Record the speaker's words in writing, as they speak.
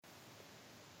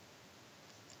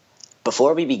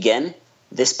Before we begin,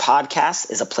 this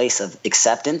podcast is a place of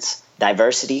acceptance,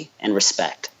 diversity, and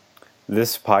respect.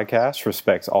 This podcast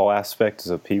respects all aspects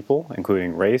of people,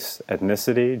 including race,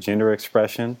 ethnicity, gender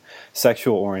expression,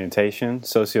 sexual orientation,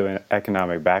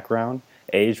 socioeconomic background,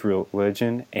 age,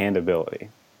 religion, and ability.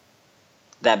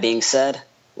 That being said,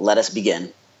 let us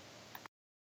begin.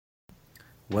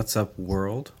 What's up,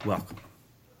 world? Welcome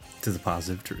to The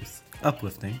Positive Truth,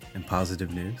 uplifting and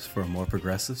positive news for a more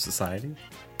progressive society.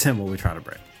 Tim, what are we trying to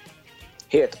bring?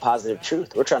 Here at The Positive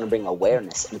Truth, we're trying to bring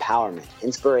awareness, empowerment,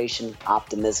 inspiration,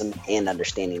 optimism, and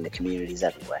understanding to communities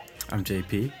everywhere. I'm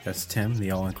JP, that's Tim, the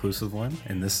all-inclusive one,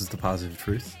 and this is The Positive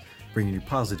Truth, bringing you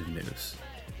positive news.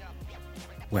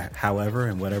 However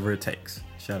and whatever it takes.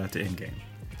 Shout out to Endgame.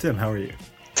 Tim, how are you?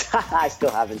 I still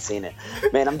haven't seen it.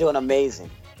 Man, I'm doing amazing.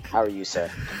 How are you,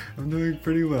 sir? I'm doing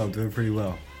pretty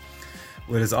well.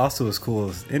 What is also as cool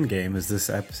as Endgame is this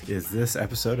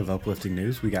episode of Uplifting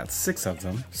News. We got 6 of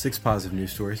them, 6 positive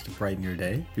news stories to brighten your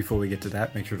day. Before we get to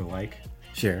that, make sure to like,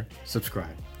 share,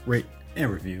 subscribe, rate, and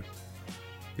review,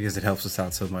 because it helps us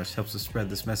out so much. It helps us spread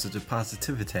this message of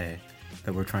positivity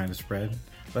that we're trying to spread.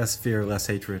 Less fear, less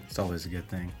hatred. It's always a good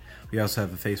thing. We also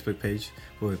have a Facebook page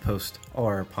where we post all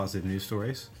our positive news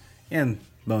stories and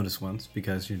bonus ones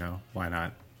because, why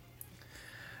not?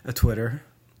 A Twitter,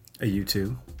 a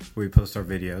YouTube, where we post our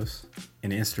videos,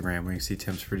 and Instagram where you can see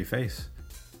Tim's pretty face.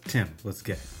 Tim, let's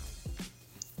get it.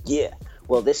 Yeah.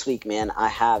 Well, this week, man, I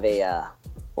have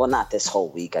not this whole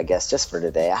week, I guess, just for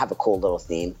today. I have a cool little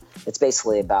theme. It's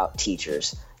basically about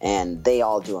teachers, and they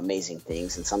all do amazing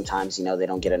things, and sometimes, they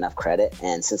don't get enough credit.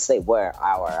 And since they were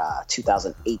our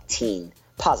 2018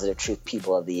 Positive Truth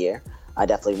People of the Year, I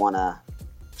definitely want to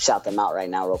shout them out right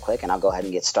now real quick, and I'll go ahead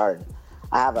and get started.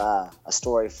 I have a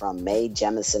story from Mae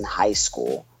Jemison High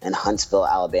School in Huntsville,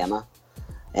 Alabama.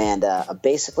 And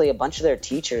basically a bunch of their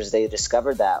teachers, they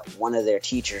discovered that one of their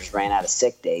teachers ran out of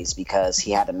sick days because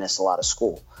he had to miss a lot of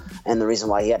school. And the reason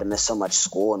why he had to miss so much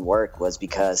school and work was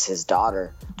because his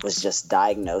daughter was just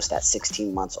diagnosed at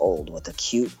 16 months old with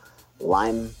acute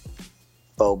lymphoblastic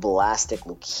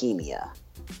leukemia.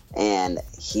 And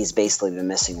he's basically been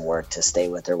missing work to stay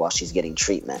with her while she's getting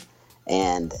treatment.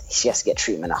 And she has to get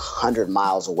treatment 100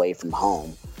 miles away from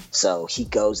home. So he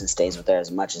goes and stays with her as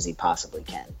much as he possibly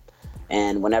can.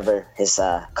 And whenever his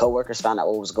coworkers found out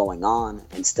what was going on,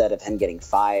 instead of him getting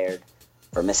fired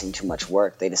for missing too much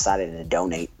work, they decided to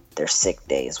donate their sick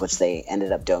days, which they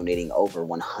ended up donating over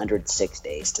 100 sick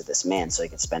days to this man so he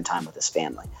could spend time with his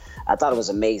family. I thought it was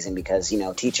amazing because,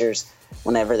 teachers,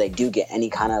 whenever they do get any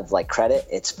kind of credit,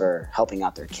 it's for helping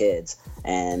out their kids.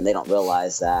 And they don't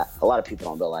realize that. A lot of people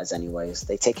don't realize anyways.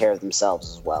 They take care of themselves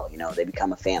as well. They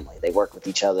become a family. They work with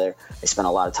each other. They spend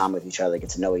a lot of time with each other, get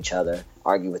to know each other,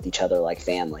 argue with each other like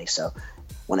family. So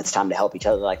when it's time to help each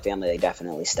other like family, they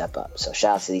definitely step up. So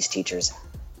shout out to these teachers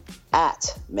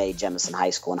at Mae Jemison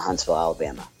High School in Huntsville,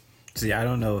 Alabama. See, I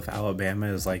don't know if Alabama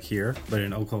is like here, but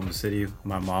in Oklahoma City,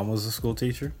 my mom was a school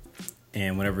teacher.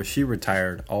 And whenever she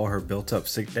retired, all her built-up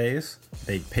sick days,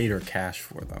 they paid her cash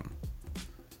for them.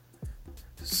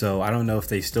 So I don't know if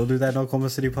they still do that in Oklahoma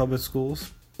City public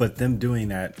schools, but them doing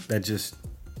that just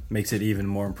makes it even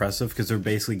more impressive because they're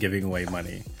basically giving away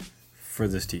money for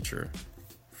this teacher,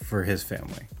 for his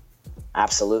family.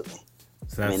 Absolutely.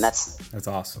 So that's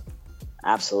awesome.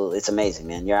 Absolutely. It's amazing,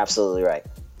 man. You're absolutely right.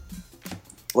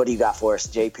 What do you got for us,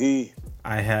 JP?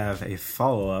 I have a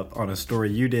follow-up on a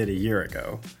story you did a year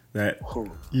ago that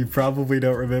you probably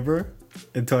don't remember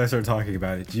until I start talking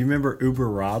about it. Do you remember Uber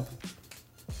Rob?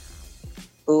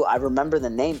 Ooh, I remember the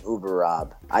name Uber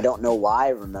Rob. I don't know why I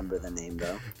remember the name,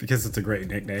 though. Because it's a great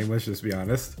nickname, let's just be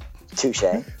honest. Touche.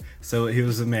 So he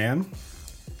was a man.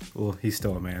 Well, he's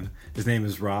still a man. His name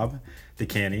is Rob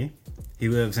DeCanny. He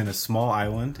lives in a small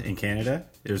island in Canada.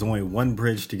 There's only one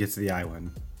bridge to get to the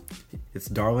island. It's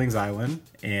Darling's Island,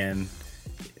 and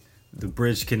the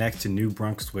bridge connects to New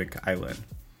Brunswick Island.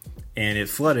 And it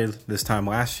flooded this time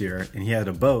last year, and he had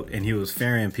a boat, and he was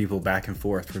ferrying people back and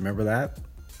forth. Remember that?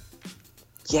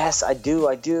 Yes, I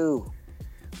do.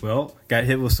 Well, got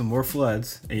hit with some more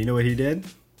floods, and you know what he did?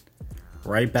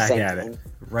 Right back at it.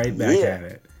 Rob is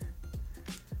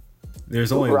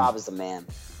the man.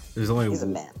 He's a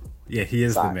man. Yeah, he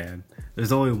is the man.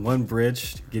 There's only one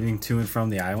bridge getting to and from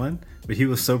the island, but he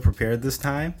was so prepared this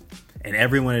time, and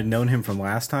everyone had known him from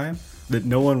last time, that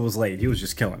no one was late. He was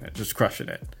just killing it, just crushing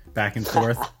it. Back and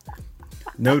forth.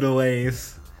 No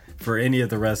delays for any of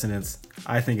the residents.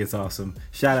 I think it's awesome.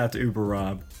 Shout out to Uber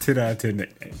Rob. 10 out of 10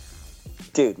 nickname.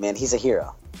 Dude, man, he's a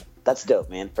hero. That's dope,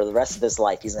 man. For the rest of his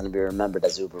life, he's going to be remembered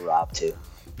as Uber Rob, too.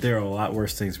 There are a lot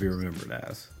worse things to be remembered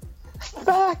as.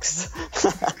 Facts.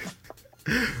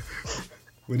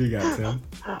 What do you got, Tim?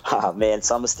 Oh, man,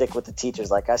 so I'm going to stick with the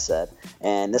teachers, like I said.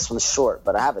 And this one's short,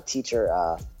 but I have a teacher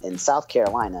in South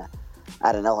Carolina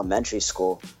at an elementary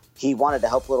school. He wanted to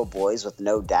help little boys with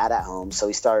no dad at home, so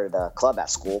he started a club at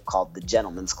school called the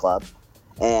Gentleman's Club.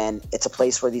 And it's a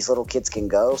place where these little kids can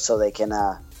go so they can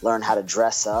learn how to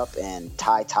dress up and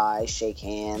tie ties, shake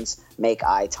hands, make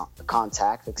eye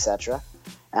contact, etc.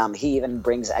 He even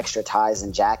brings extra ties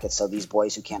and jackets so these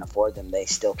boys who can't afford them, they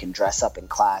still can dress up in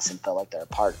class and feel like they're a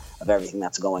part of everything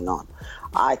that's going on.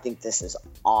 I think this is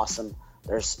awesome.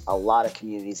 There's a lot of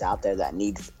communities out there that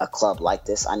need a club like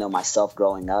this. I know myself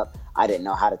growing up, I didn't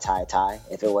know how to tie a tie.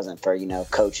 If it wasn't for,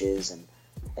 coaches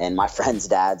and my friends'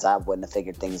 dads, I wouldn't have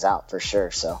figured things out for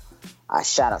sure. So I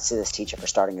shout out to this teacher for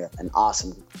starting an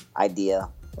awesome idea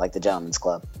like the Gentleman's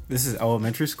Club. This is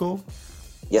elementary school?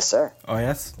 Yes, sir. Oh,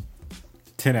 yes?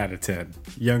 10 out of 10.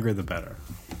 Younger the better.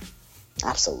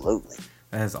 Absolutely.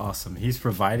 That is awesome. He's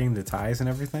providing the ties and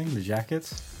everything, the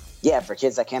jackets? Yeah, for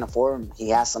kids that can't afford them, he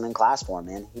has some in class for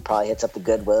them, man. He probably hits up the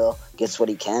Goodwill, gets what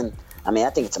he can. I mean, I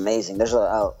think it's amazing. There's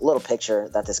a little picture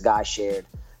that this guy shared.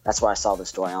 That's where I saw the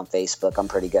story on Facebook. I'm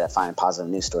pretty good at finding positive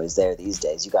news stories there these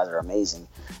days. You guys are amazing.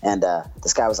 And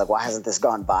this guy was like, why hasn't this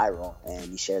gone viral?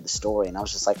 And he shared the story. And I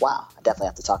was just like, wow, I definitely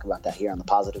have to talk about that here on The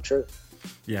Positive Truth.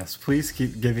 Yes, please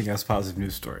keep giving us positive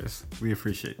news stories. We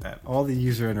appreciate that. All the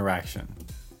user interaction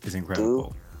is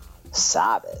incredible.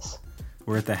 Sabbath.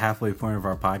 We're at the halfway point of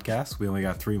our podcast. We only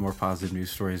got 3 more positive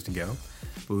news stories to go.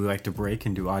 But we like to break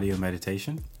and do audio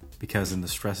meditation because in the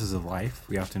stresses of life,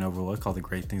 we often overlook all the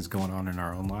great things going on in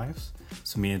our own lives.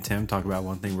 So me and Tim talk about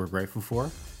one thing we're grateful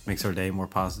for. Makes our day more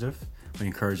positive. We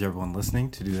encourage everyone listening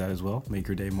to do that as well. Make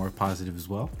your day more positive as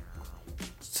well.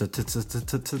 So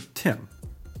Tim.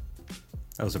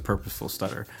 That was a purposeful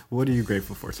stutter. What are you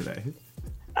grateful for today?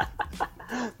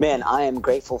 Man, I am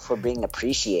grateful for being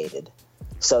appreciated.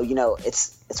 So,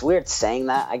 it's weird saying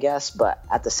that, I guess, but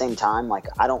at the same time, like,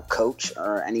 I don't coach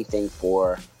or anything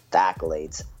for the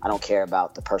accolades. I don't care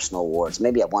about the personal awards.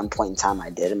 Maybe at one point in time I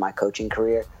did in my coaching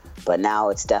career, but now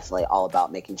it's definitely all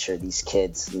about making sure these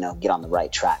kids, get on the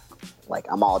right track. Like,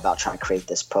 I'm all about trying to create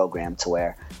this program to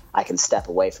where I can step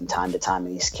away from time to time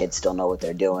and these kids still know what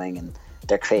they're doing, and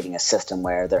they're creating a system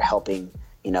where they're helping,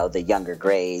 the younger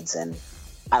grades, and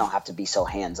I don't have to be so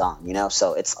hands-on,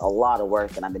 So it's a lot of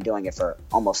work, and I've been doing it for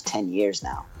almost 10 years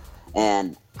now.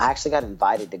 And I actually got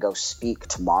invited to go speak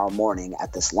tomorrow morning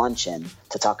at this luncheon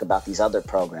to talk about these other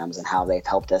programs and how they've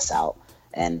helped us out,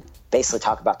 and basically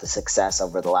talk about the success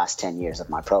over the last 10 years of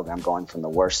my program, going from the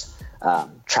worst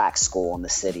track school in the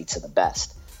city to the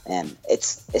best. And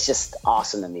it's just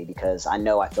awesome to me because I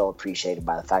know I feel appreciated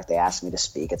by the fact they asked me to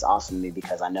speak. It's awesome to me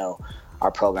because I know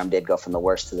our program did go from the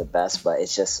worst to the best, but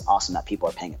it's just awesome that people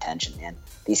are paying attention, man.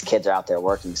 These kids are out there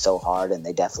working so hard, and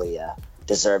they definitely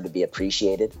deserve to be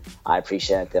appreciated. I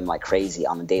appreciate them like crazy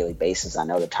on a daily basis. I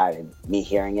know they're tired of me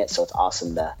hearing it, so it's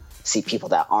awesome to see people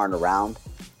that aren't around,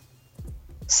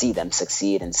 see them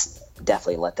succeed, and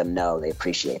definitely let them know they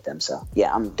appreciate them. So,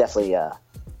 yeah, I'm definitely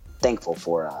thankful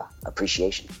for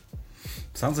appreciation.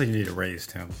 Sounds like you need a raise,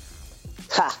 Tim.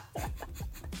 Ha!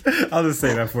 I'll just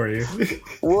say that for you.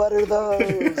 What are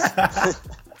those?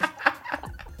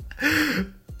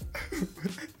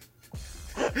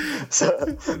 So,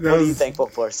 what are you thankful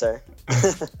for, sir?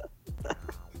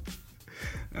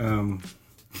 I'm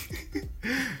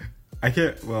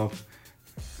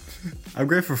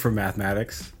grateful for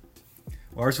mathematics.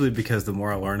 Largely because the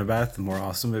more I learn about it, the more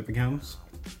awesome it becomes.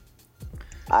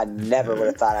 I never would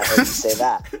have thought I heard you say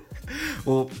that.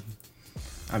 Well,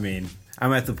 I mean,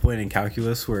 I'm at the point in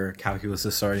calculus where calculus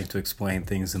is starting to explain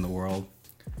things in the world.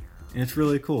 And it's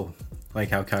really cool. Like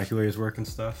how calculators work and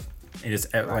stuff. And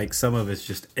it's like some of it's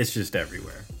just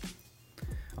everywhere.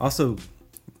 Also,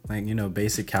 like,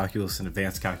 basic calculus and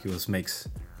advanced calculus makes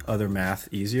other math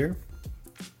easier,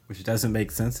 which doesn't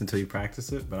make sense until you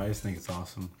practice it, but I just think it's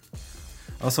awesome.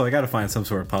 Also, I got to find some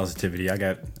sort of positivity. I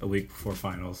got a week before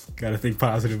finals. Got to think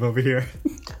positive over here.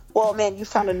 Well, man, you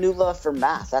found a new love for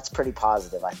math. That's pretty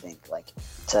positive, I think. Like,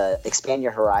 to expand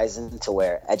your horizon to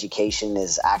where education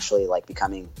is actually, like,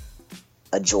 becoming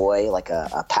a joy, like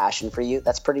a passion for you.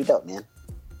 That's pretty dope, man.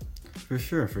 For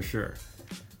sure.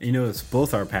 It's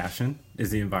both our passion is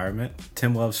the environment.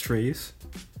 Tim loves trees.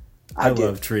 I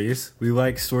love trees. We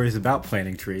like stories about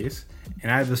planting trees.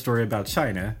 And I have a story about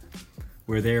China,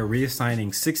 where they are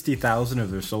reassigning 60,000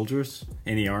 of their soldiers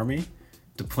in the army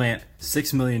to plant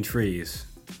 6 million trees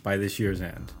by this year's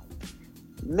end.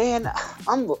 Man,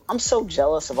 I'm so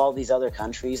jealous of all these other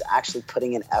countries actually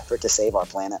putting in effort to save our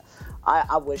planet.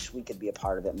 I wish we could be a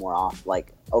part of it more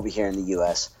like over here in the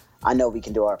U.S. I know we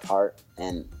can do our part,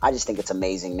 and I just think it's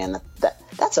amazing, man, that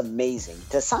That's amazing.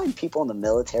 To assign people in the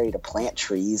military to plant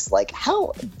trees, like,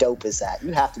 how dope is that?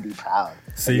 You have to be proud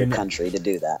of your country to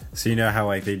do that. So you know how,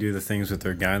 like, they do the things with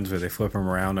their guns where they flip them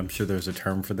around? I'm sure there's a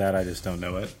term for that. I just don't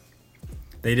know it.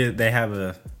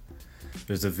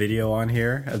 There's a video on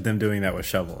here of them doing that with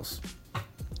shovels.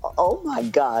 Oh my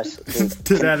gosh.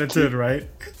 10 out of 10, right?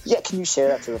 Yeah, can you share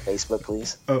that to the Facebook,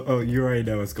 please? Oh, you already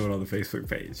know what's going on the Facebook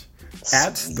page.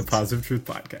 At the Positive Truth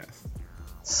Podcast.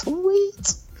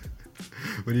 Sweet.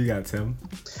 What do you got, Tim?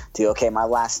 Dude, okay, my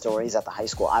last story is at the high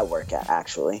school I work at,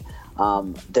 actually.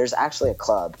 There's actually a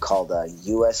club called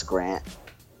U.S. Grant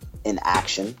in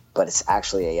Action, but it's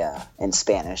actually in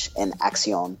Spanish, in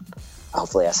Acción.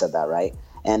 Hopefully I said that right.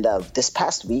 And this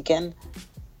past weekend,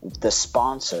 the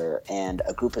sponsor and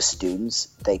a group of students,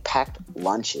 they packed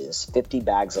lunches, 50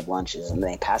 bags of lunches, and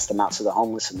they passed them out to the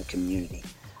homeless in the community.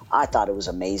 I thought it was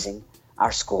amazing.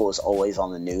 Our school is always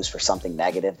on the news for something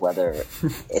negative, whether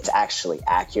it's actually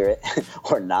accurate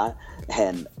or not.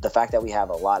 And the fact that we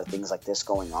have a lot of things like this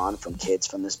going on from kids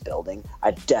from this building,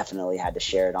 I definitely had to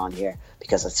share it on here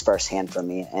because it's firsthand for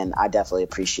me. And I definitely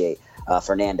appreciate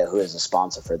Fernando, who is the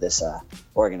sponsor for this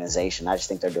organization. I just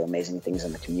think they're doing amazing things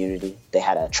in the community. They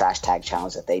had a trash tag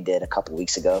challenge that they did a couple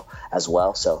weeks ago as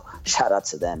well. So shout out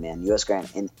to them, man. U.S.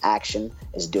 Grant in Action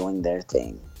is doing their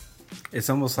thing. It's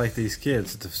almost like these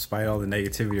kids, despite all the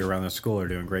negativity around their school, are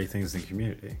doing great things in the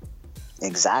community.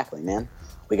 Exactly, man.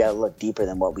 We got to look deeper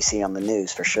than what we see on the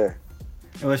news, for sure.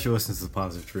 Unless you listen to the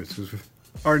Positive Truth, because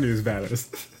our news matters.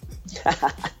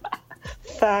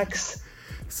 Facts.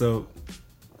 So,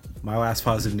 my last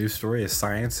positive news story is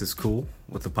science is cool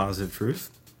with the positive truth.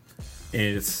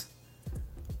 And it's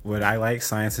what I like,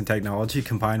 science and technology,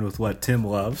 combined with what Tim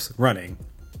loves, running.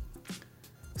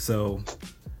 So,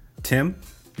 Tim,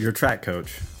 you're a track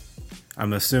coach.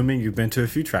 I'm assuming you've been to a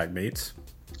few track meets.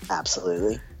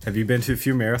 Absolutely. Have you been to a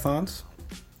few marathons?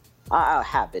 I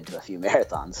have been to a few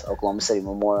marathons. Oklahoma City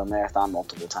Memorial Marathon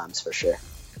multiple times, for sure.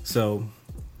 So,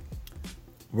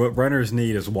 what runners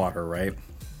need is water, right?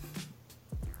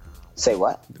 Say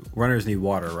what? Runners need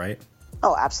water, right?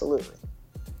 Oh, absolutely.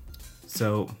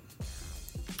 So,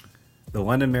 the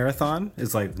London Marathon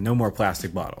is like no more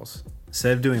plastic bottles.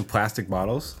 Instead of doing plastic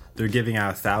bottles, they're giving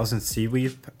out 1,000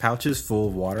 seaweed pouches full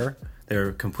of water.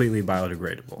 They're completely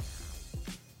biodegradable.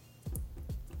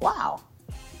 Wow.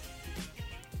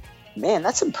 Man,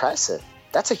 that's impressive.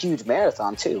 That's a huge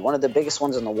marathon, too. One of the biggest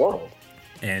ones in the world.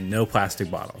 And no plastic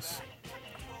bottles.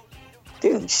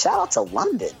 Dude, shout out to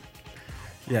London.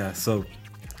 Yeah, so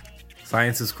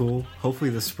science is cool. Hopefully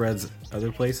this spreads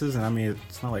other places. And I mean,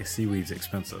 it's not like seaweed's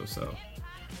expensive, so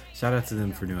shout out to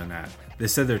them for doing that. They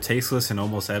said they're tasteless and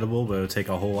almost edible, but it'll take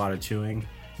a whole lot of chewing.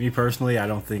 Me personally, I've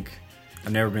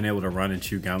never been able to run and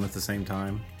chew gum at the same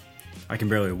time. I can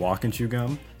barely walk and chew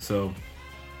gum, so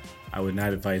I would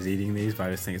not advise eating these, but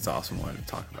I just think it's awesome. I wanted to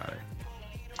talk about it.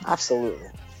 Absolutely.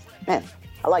 Man,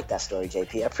 I like that story,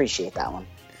 JP. I appreciate that one.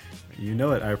 You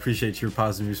know it. I appreciate your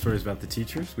positive news stories about the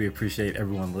teachers. We appreciate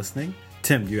everyone listening.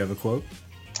 Tim, do you have a quote?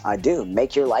 I do.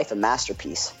 Make your life a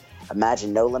masterpiece.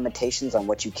 Imagine no limitations on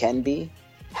what you can be,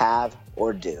 have,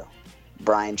 or do.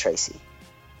 Brian Tracy.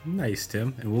 Nice,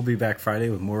 Tim. And we'll be back Friday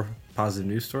with more positive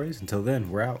news stories. Until then,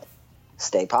 we're out.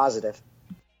 Stay positive.